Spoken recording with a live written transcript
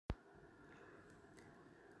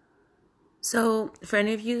So, for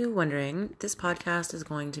any of you wondering, this podcast is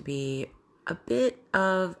going to be a bit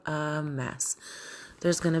of a mess.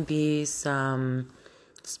 There's going to be some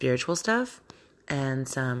spiritual stuff and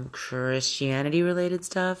some Christianity related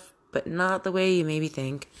stuff, but not the way you maybe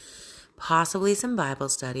think. Possibly some Bible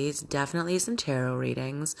studies, definitely some tarot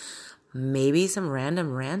readings, maybe some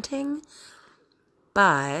random ranting.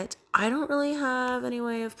 But I don't really have any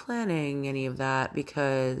way of planning any of that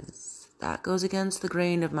because that goes against the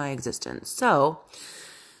grain of my existence. So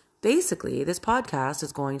basically, this podcast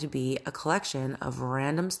is going to be a collection of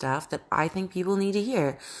random stuff that I think people need to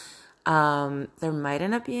hear. There might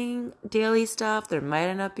end up being daily stuff. There might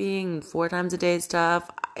end up being 4 times a day stuff.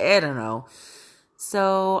 I don't know.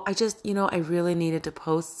 So I really needed to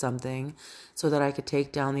post something so that I could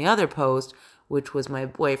take down the other post, which was my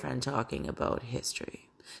boyfriend talking about history.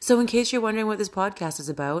 So in case you're wondering what this podcast is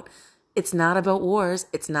about, it's not about wars.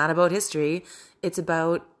 It's not about history. It's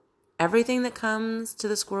about everything that comes to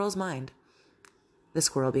the squirrel's mind. The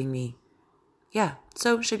squirrel being me. Yeah,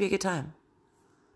 so should be a good time.